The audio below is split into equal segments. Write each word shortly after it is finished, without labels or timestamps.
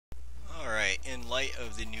light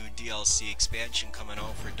of the new DLC expansion coming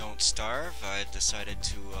out for Don't Starve, I decided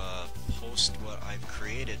to post what I've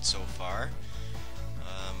created so far.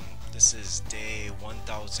 This is day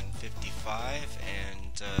 1055,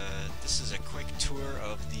 and this is a quick tour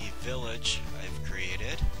of the village I've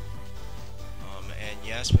created. And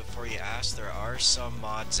yes, before you ask, there are some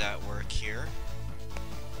mods at work here.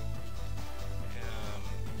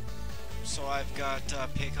 So I've got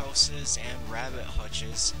pig houses and rabbit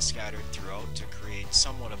hutches scattered throughout to create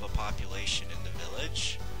somewhat of a population in the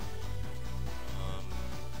village.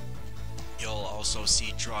 You'll also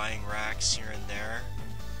see drying racks here and there.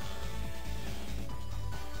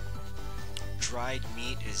 Dried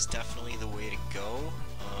meat is definitely the way to go.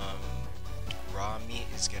 Raw meat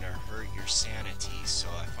is going to hurt your sanity, so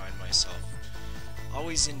I find myself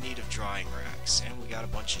always in need of drying racks. And we got a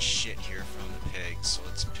bunch of shit here from the pigs, so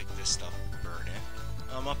let's pick this stuff and burn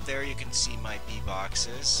it. Up there you can see my bee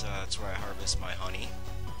boxes. That's where I harvest my honey.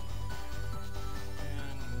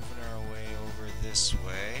 And moving our way over this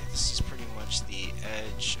way. This is pretty much the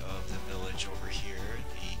edge of the village over here,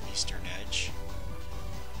 the eastern edge.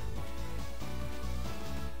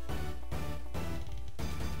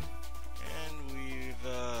 And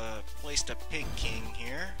we've placed a pig king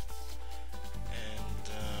here.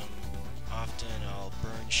 Often I'll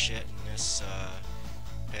burn shit in this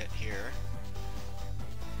pit here.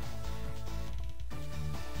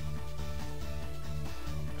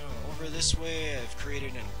 Over this way I've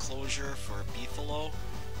created an enclosure for beefalo.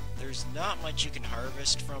 There's not much you can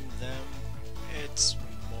harvest from them. It's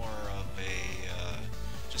more of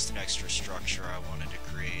a just an extra structure I wanted to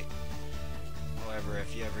create. However,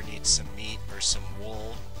 if you ever need some meat or some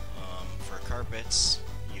wool for carpets,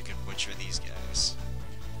 you can butcher these guys.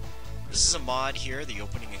 This is a mod here, the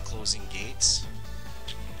opening and closing gates.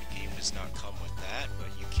 The game does not come with that, but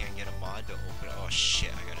you can get a mod to open. Oh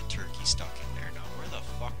shit, I got a turkey stuck in there now. Where the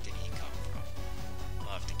fuck did he come from? I'll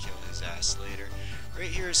have to kill his ass later. Right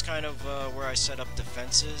here is kind of where I set up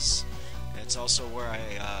defenses. It's also where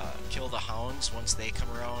I kill the hounds once they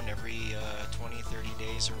come around every 20-30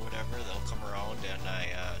 days or whatever. They'll come around, and I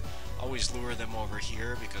always lure them over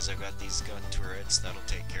here because I've got these gun turrets that'll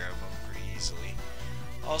take care of them pretty easily.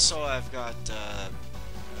 Also, I've got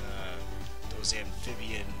those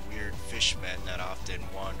amphibian weird fishmen that often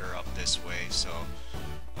wander up this way, so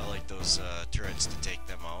I like those turrets to take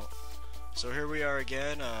them out. So here we are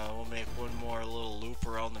again. We'll make one more little loop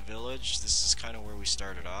around the village. This is kind of where we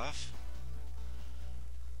started off.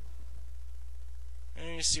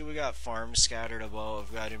 And you see we got farms scattered about.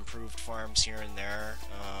 I've got improved farms here and there,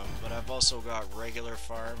 but I've also got regular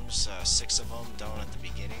farms, 6 of them down at the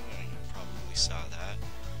beginning. We saw that.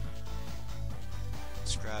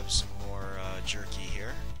 Let's grab some more jerky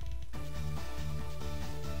here.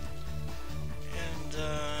 And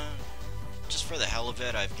just for the hell of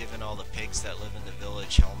it, I've given all the pigs that live in the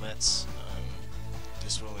village helmets.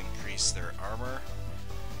 This will increase their armor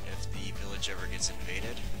if the village ever gets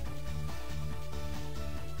invaded.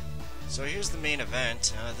 So here's the main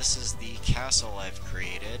event. This is the castle I've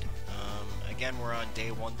created. Again, we're on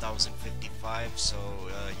day 1055, so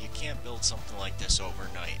you can't build something like this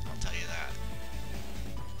overnight, I'll tell you that.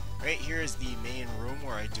 Right here is the main room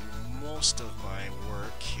where I do most of my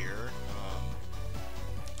work here.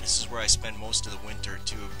 This is where I spend most of the winter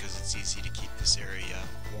too, because it's easy to keep this area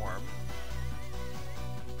warm.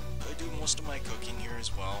 I do most of my cooking here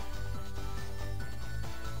as well.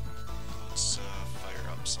 Let's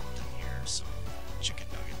fire up something here, some chicken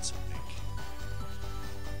nuggets, I think.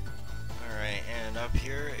 Alright, and up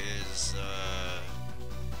here is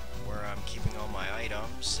where I'm keeping all my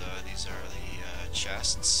items. These are the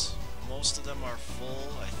chests. Most of them are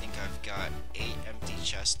full. I think I've got 8 empty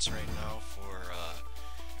chests right now for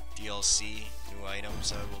DLC, new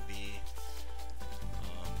items that will be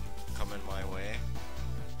coming my way.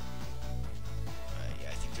 Yeah,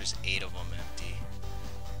 I think there's 8 of them empty.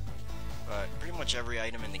 But pretty much every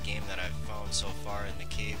item in the game that I've found so far in the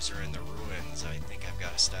caves or in the ruins, I think I've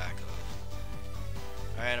got a stack of.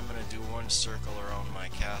 Alright, I'm going to do one circle around my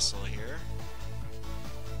castle here.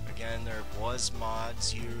 Again, there was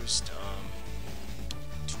mods used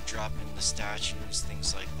to drop in the statues,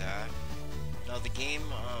 things like that. Now the game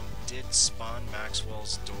did spawn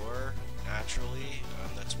Maxwell's door naturally.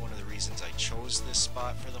 That's one of the reasons I chose this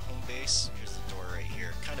spot for the home base. Here's the door right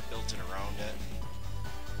here, kind of built in around it.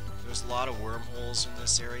 There's a lot of wormholes in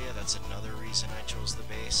this area, that's another reason I chose the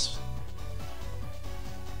base.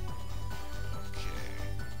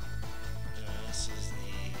 This is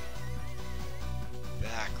the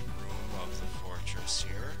back room of the fortress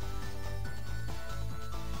here.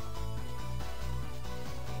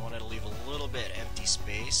 I wanted to leave a little bit empty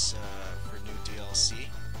space for new see.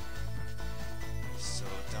 So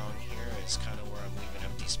down here is kind of where I'm leaving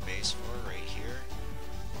empty space for, right here,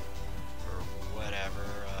 or whatever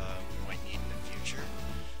we might need in the future.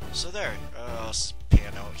 So there, I'll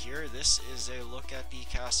pan out here. This is a look at the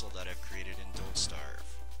castle that I've created in Don't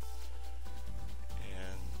Starve.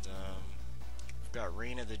 And we've got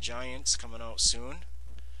Reign of the Giants coming out soon.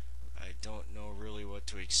 I don't know really what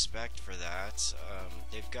to expect for that.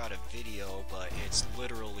 They've got a video, but it's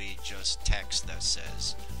literally just text that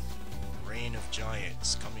says Reign of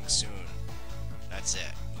Giants coming soon. That's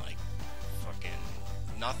it. Like, fucking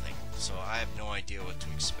nothing. So I have no idea what to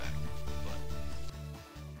expect.